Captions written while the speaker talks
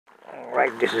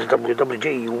Alright, this is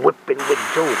WWJ Whipping with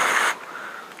Joe.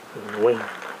 Anyway,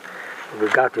 we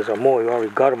got this Amoy. We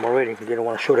already got them already. We didn't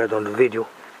want to show that on the video.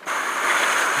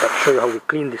 But I'll show you how we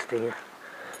clean this thing here.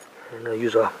 And I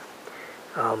use a,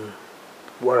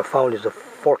 what I found is a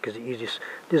fork is the easiest.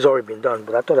 This has already been done,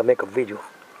 but I thought I'd make a video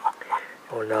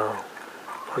on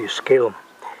how you scale them.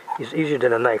 It's easier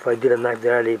than a knife. I did a knife the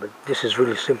other day, but this is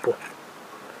really simple.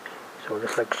 So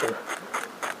just like so.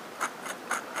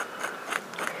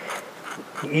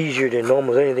 Easier than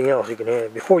almost anything else you can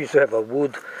have. Before you used to have a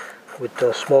wood with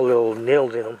small little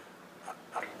nails in them,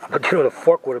 but you know the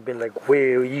fork would have been like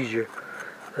way easier.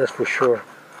 That's for sure.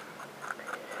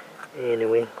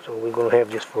 Anyway, so we're gonna have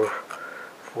this for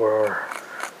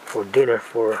dinner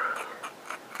for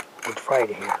Good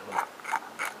Friday here.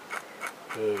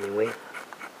 Anyway,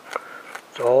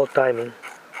 it's all timing.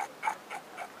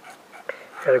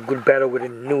 Had a good battle with a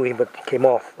Nui, but it came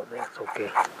off. But that's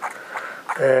okay.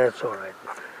 That's all right.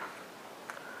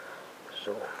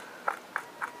 So.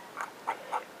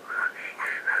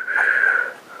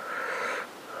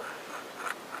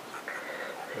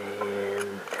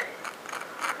 And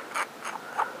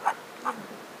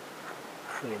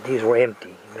yeah, these were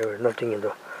empty. There was nothing in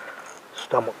the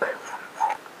stomach.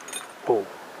 Oh,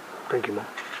 thank you, Mom.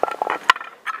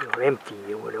 They were empty.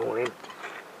 They were all empty.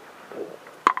 Oh.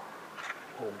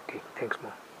 Okay, thanks,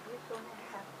 Mom.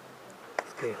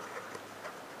 Okay.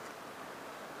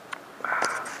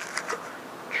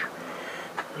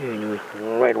 Anyway,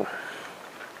 right on.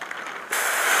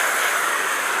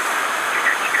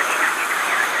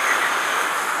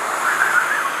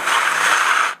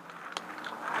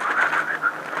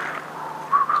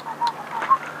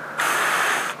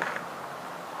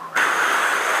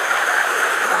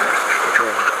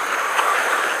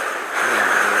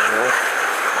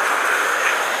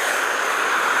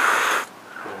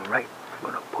 Alright, I'm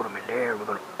gonna put them in there. We're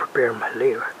gonna prepare them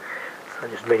later. I'm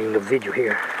just making the video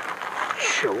here.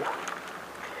 Show.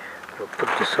 I'll put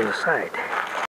this on the side.